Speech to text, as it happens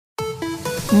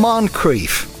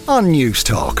Moncrieff on News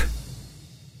Talk.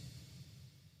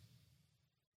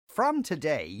 From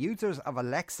today, users of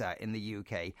Alexa in the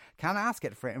UK can ask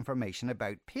it for information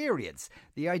about periods.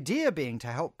 The idea being to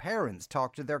help parents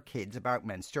talk to their kids about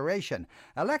menstruation.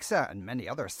 Alexa and many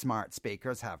other smart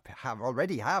speakers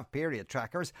already have period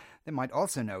trackers. They might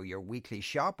also know your weekly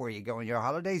shop, where you go on your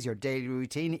holidays, your daily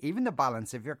routine, even the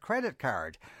balance of your credit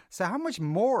card. So how much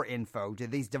more info do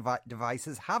these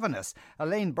devices have on us?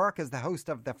 Elaine Burke is the host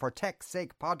of the For Tech's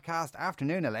Sake podcast.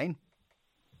 Afternoon, Elaine.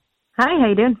 Hi, how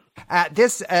you doing?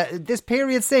 This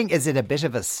periods thing, is it a bit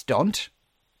of a stunt?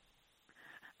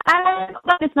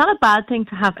 Well, it's not a bad thing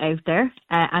to have out there.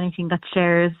 Anything that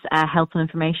shares helpful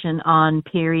information on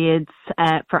periods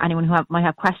for anyone who might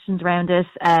have questions around it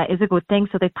is a good thing.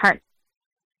 So they part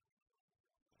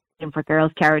for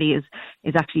girls charity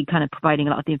is actually kind of providing a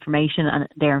lot of the information, and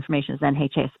their information is then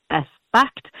HSS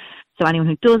backed. So anyone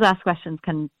who does ask questions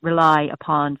can rely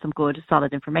upon some good,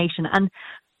 solid information. And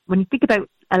when you think about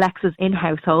Alexas in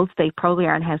households, they probably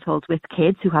are in households with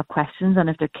kids who have questions, and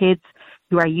if they're kids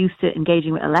who are used to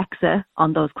engaging with Alexa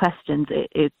on those questions,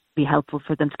 it'd be helpful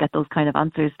for them to get those kind of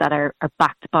answers that are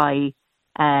backed by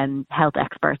health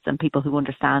experts and people who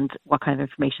understand what kind of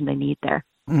information they need there.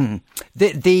 Mm.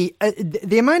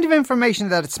 The amount of information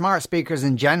that smart speakers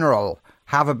in general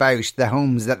have about the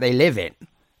homes that they live in,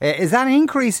 is that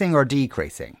increasing or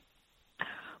decreasing?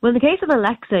 Well, in the case of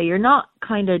Alexa, you're not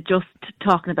kind of just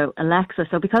talking about Alexa.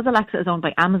 So because Alexa is owned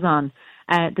by Amazon,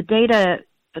 the data,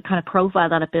 the kind of profile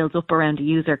that it builds up around a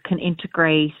user can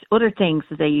integrate other things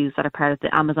that they use that are part of the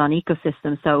Amazon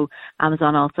ecosystem. So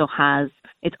Amazon also has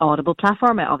its Audible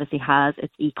platform. It obviously has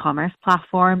its e-commerce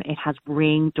platform. It has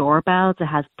Ring doorbells. It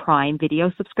has Prime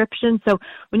Video subscription. So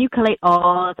when you collate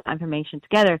all of the information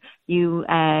together, you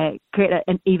create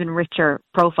an even richer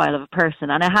profile of a person.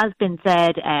 And it has been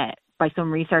said by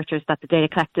some researchers that the data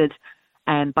collected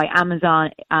by Amazon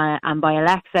and by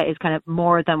Alexa is kind of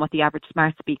more than what the average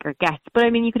smart speaker gets. But I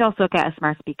mean, you could also get a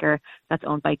smart speaker that's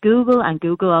owned by Google, and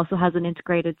Google also has an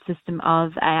integrated system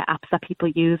of apps that people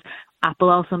use.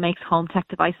 Apple also makes home tech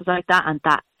devices like that, and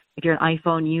that if you're an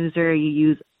iPhone user, you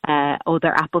use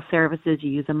other Apple services,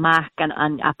 you use a Mac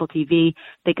and Apple TV,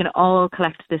 they can all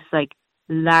collect this like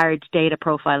large data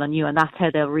profile on you, and that's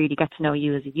how they'll really get to know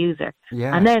you as a user.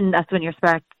 Yeah. And then that's when your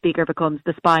smart speaker becomes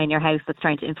the spy in your house that's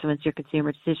trying to influence your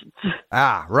consumer decisions.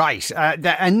 Ah, right.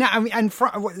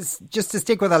 Just to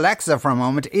stick with Alexa for a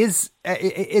moment, is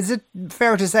it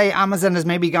fair to say Amazon has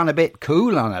maybe gone a bit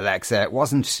cool on Alexa? It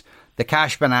wasn't the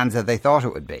cash bonanza they thought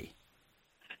it would be.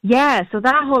 Yeah, so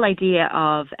that whole idea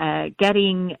of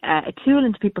getting a tool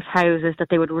into people's houses that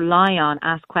they would rely on,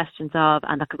 ask questions of,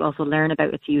 and that could also learn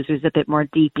about its users a bit more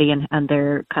deeply and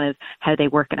their kind of how they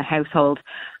work in a household,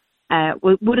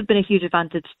 would have been a huge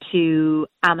advantage to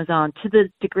Amazon, to the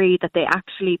degree that they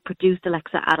actually produced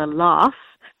Alexa at a loss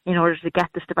in order to get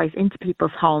this device into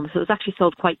people's homes. So it was actually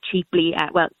sold quite cheaply.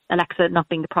 Alexa not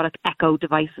being the product, Echo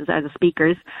devices are the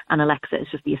speakers, and Alexa is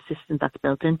just the assistant that's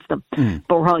built into them.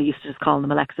 But we're all used to just calling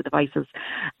them Alexa devices.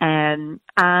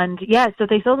 So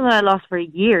they sold them at a loss for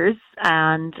years,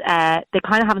 and they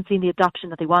kind of haven't seen the adoption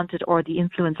that they wanted or the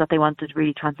influence that they wanted to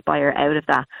really transpire out of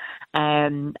that.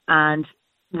 And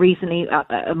recently,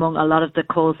 among a lot of the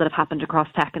calls that have happened across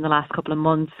tech in the last couple of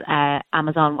months,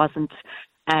 Amazon wasn't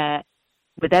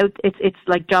without it's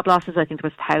like job losses. I think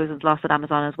there was thousands lost at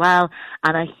Amazon as well,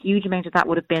 and a huge amount of that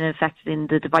would have been affected in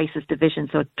the devices division.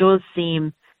 So it does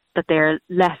seem that they're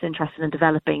less interested in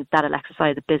developing that Alexa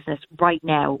side of the business right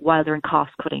now while they're in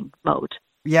cost cutting mode.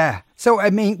 Yeah. So I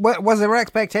mean, was there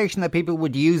expectation that people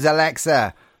would use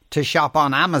Alexa to shop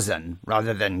on Amazon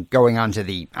rather than going onto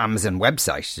the Amazon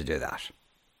website to do that?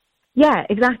 Yeah,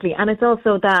 exactly. And it's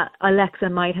also that Alexa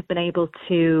might have been able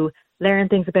to learn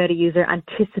things about a user,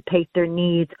 anticipate their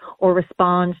needs, or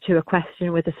respond to a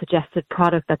question with a suggested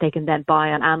product that they can then buy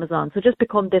on Amazon. So just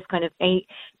become this kind of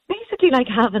basically like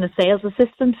having a sales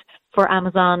assistant for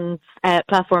Amazon's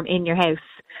platform in your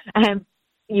house.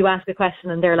 You ask a question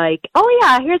and they're like, oh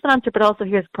yeah, here's an answer, but also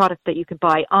here's a product that you can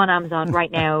buy on Amazon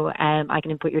right now. I can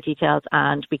input your details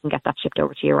and we can get that shipped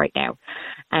over to you right now.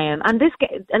 And this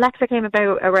Alexa came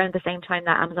about around the same time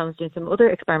that Amazon was doing some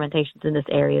other experimentations in this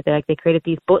area. They created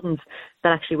these buttons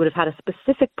that actually would have had a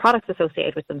specific product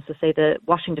associated with them. So say the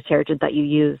washing detergent that you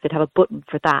use, they'd have a button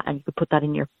for that, and you could put that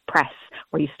in your press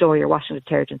where you store your washing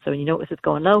detergent. So when you notice it's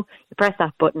going low, you press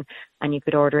that button and you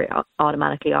could order it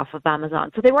automatically off of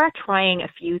Amazon. So they were trying a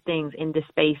few things in this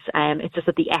space. It's just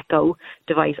that the Echo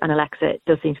device and Alexa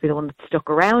does seem to be the one that stuck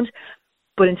around.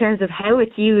 But in terms of how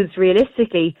it's used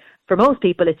realistically, for most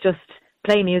people, it's just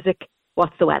play music,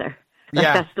 what's the weather?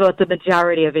 That's what the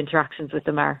majority of interactions with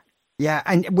them are. Yeah,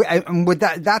 and would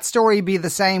that story be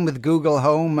the same with Google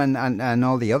Home and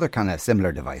all the other kind of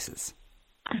similar devices?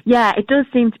 Yeah, it does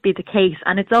seem to be the case,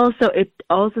 and it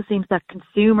also seems that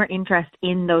consumer interest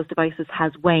in those devices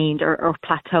has waned or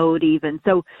plateaued even.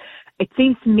 So it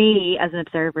seems to me as an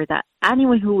observer that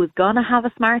anyone who was going to have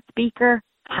a smart speaker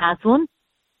has one.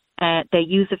 They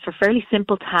use it for fairly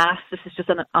simple tasks. This is just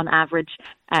on average,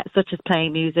 such as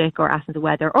playing music or asking the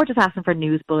weather or just asking for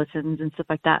news bulletins and stuff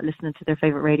like that, listening to their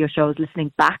favourite radio shows,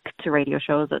 listening back to radio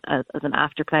shows as an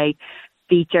afterplay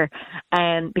feature,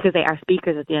 because they are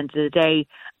speakers at the end of the day.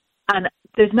 And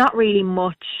there's not really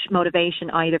much motivation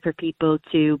either for people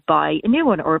to buy a new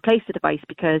one or replace the device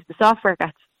because the software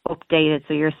gets updated.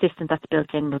 So your assistant that's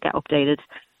built in will get updated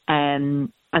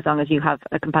as long as you have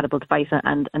a compatible device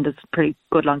and there's pretty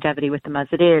good longevity with them as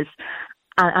it is.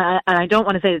 And I don't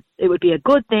want to say it would be a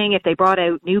good thing if they brought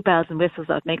out new bells and whistles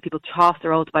that would make people toss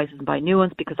their old devices and buy new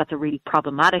ones, because that's a really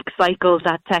problematic cycle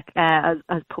that tech has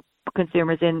put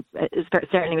consumers in.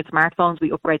 Certainly with smartphones,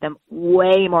 we upgrade them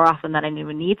way more often than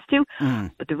anyone needs to.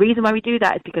 But the reason why we do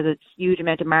that is because a huge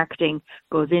amount of marketing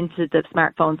goes into the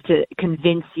smartphones to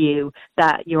convince you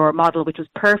that your model, which was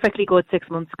perfectly good 6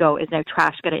 months ago, is now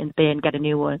trash. Get it in the bin, get a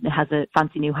new one. It has a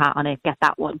fancy new hat on it, get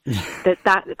that one.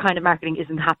 that kind of marketing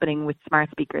isn't happening with smart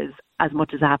speakers as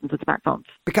much as it happens with smartphones.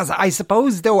 Because I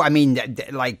suppose, though, I mean,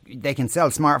 like they can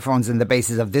sell smartphones on the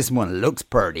basis of this one looks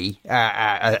pretty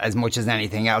as much as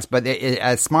anything else. But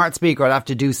a smart speaker will have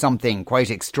to do something quite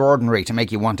extraordinary to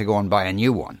make you want to go and buy a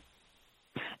new one.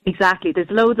 Exactly. There's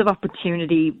loads of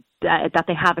opportunity that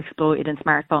they have exploited in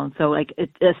smartphones. So like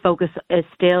its focus is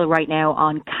still right now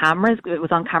on cameras. It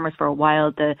was on cameras for a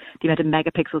while. The amount of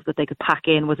megapixels that they could pack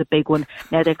in was a big one.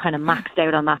 Now they've kind of maxed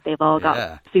out on that. They've all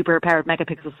got super powered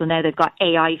megapixels. So now they've got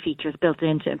AI features built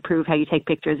in to improve how you take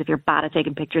pictures. If you're bad at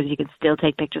taking pictures, you can still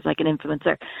take pictures like an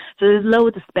influencer. So there's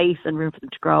loads of space and room for them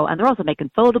to grow. And they're also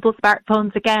making foldable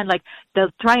smartphones again. Like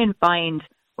they'll try and find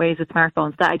ways with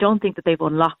smartphones that I don't think that they've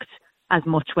unlocked as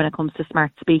much when it comes to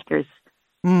smart speakers.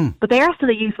 But they are still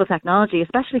a useful technology,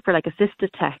 especially for like assistive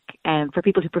tech, for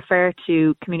people who prefer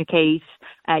to communicate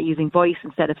using voice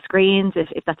instead of screens,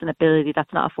 if that's an ability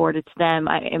that's not afforded to them.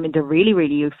 I mean, they're really,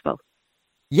 really useful.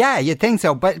 Yeah, you'd think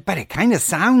so. But it kind of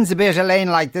sounds a bit, Elaine,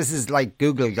 like this is like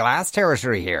Google Glass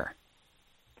territory here.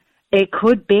 It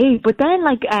could be. But then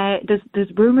like there's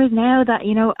rumours now that,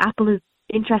 you know, Apple is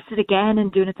interested again in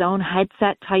doing its own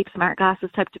headset type, smart glasses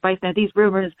type device. Now these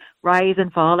rumours rise and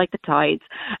fall like the tides,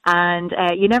 and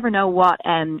you never know what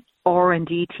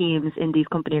R&D teams in these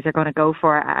companies are going to go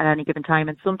for at any given time,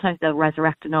 and sometimes they'll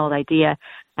resurrect an old idea.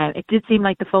 It did seem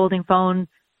like the folding phone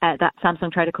that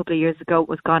Samsung tried a couple of years ago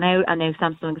was gone out, and now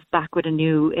Samsung is back with a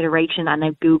new iteration, and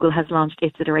now Google has launched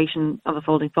its iteration of a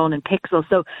folding phone in Pixel.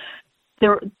 So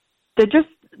they're just,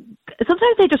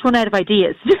 sometimes they just run out of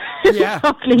ideas. Yeah.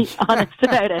 Totally honest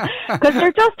about it, because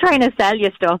they're just trying to sell you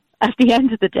stuff at the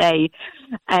end of the day.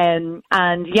 And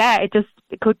yeah, it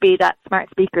could be that smart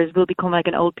speakers will become like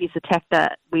an old piece of tech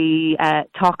that we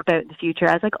talk about in the future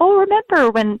as like, oh,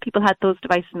 remember when people had those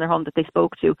devices in their home that they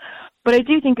spoke to. But I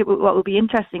do think what will be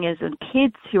interesting is when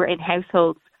kids who are in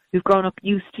households who've grown up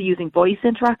used to using voice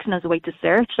interaction as a way to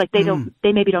search, like they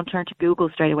maybe don't turn to Google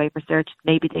straight away for search.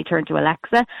 Maybe they turn to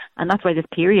Alexa, and that's why this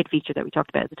period feature that we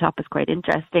talked about at the top is quite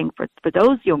interesting for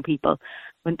those young people.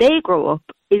 When they grow up,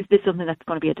 is this something that's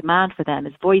going to be a demand for them?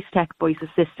 Is voice tech, voice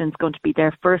assistance going to be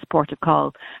their first port of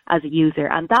call as a user?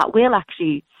 And that will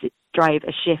actually drive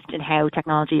a shift in how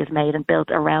technology is made and built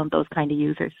around those kind of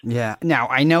users. Yeah. Now,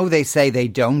 I know they say they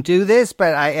don't do this,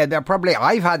 but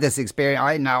I've had this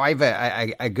experience. I've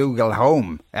a Google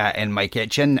Home in my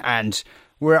kitchen, and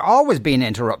we're always being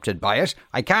interrupted by it.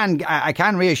 I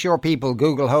can reassure people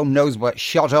Google Home knows what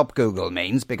shut up Google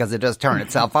means, because it does turn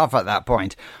itself off at that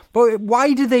point. But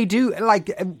why do they do,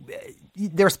 like,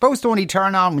 they're supposed to only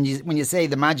turn on when you say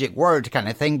the magic word kind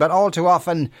of thing, but all too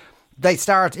often they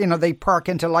start, they perk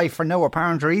into life for no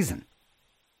apparent reason.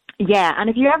 Yeah,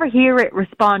 and if you ever hear it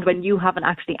respond when you haven't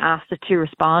actually asked it to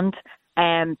respond,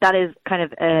 that is kind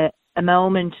of a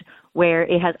moment where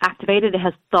it has activated, it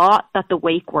has thought that the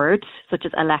wake word, such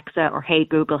as Alexa or Hey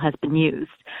Google, has been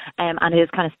used, and it has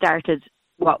kind of started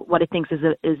what it thinks is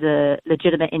a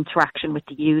legitimate interaction with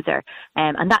the user.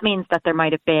 And that means that there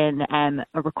might have been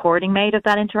a recording made of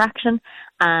that interaction,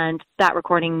 and that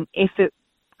recording, if it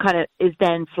kind of is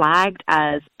then flagged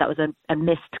as that was a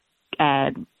missed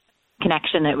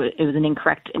connection, it was an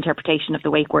incorrect interpretation of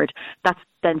the wake word, that's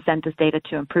then sent as data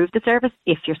to improve the service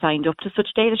if you're signed up to such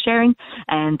data sharing.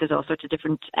 And there's all sorts of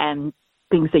different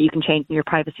things that you can change in your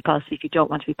privacy policy if you don't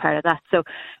want to be part of that. So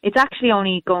it's actually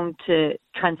only going to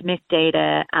transmit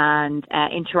data and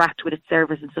interact with its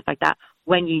servers and stuff like that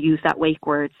when you use that wake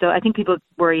word. So I think people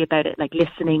worry about it like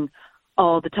listening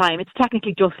all the time. It's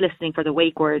technically just listening for the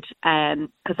wake word,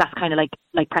 because that's kind of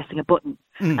like pressing a button,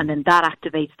 and then that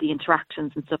activates the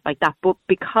interactions and stuff like that. But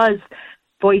because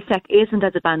voice tech isn't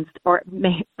as advanced, or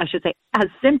I should say as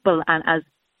simple and as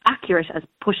accurate as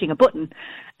pushing a button,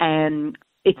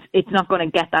 it's not going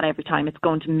to get that every time. It's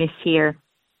going to mishear.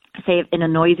 Say in a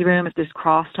noisy room, if there's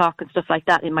crosstalk and stuff like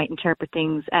that, it might interpret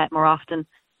things more often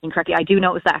incorrectly. I do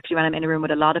notice that actually when I'm in a room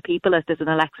with a lot of people, if there's an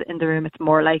Alexa in the room, it's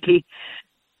more likely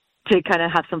to kind of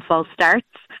have some false starts.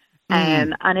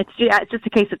 And it's just a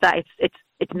case of that.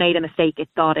 It's made a mistake. It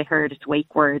thought it heard its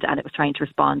wake word and it was trying to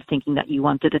respond thinking that you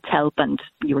wanted its help and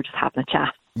you were just having a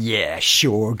chat. Yeah,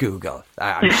 sure, Google.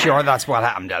 I'm sure that's what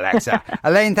happened, Alexa.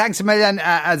 Elaine, thanks a million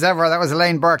as ever. That was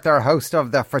Elaine Burke, their host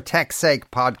of the For Tech's Sake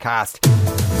podcast.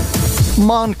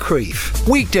 Moncrieff,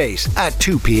 weekdays at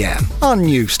 2 p.m. on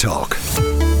News Talk.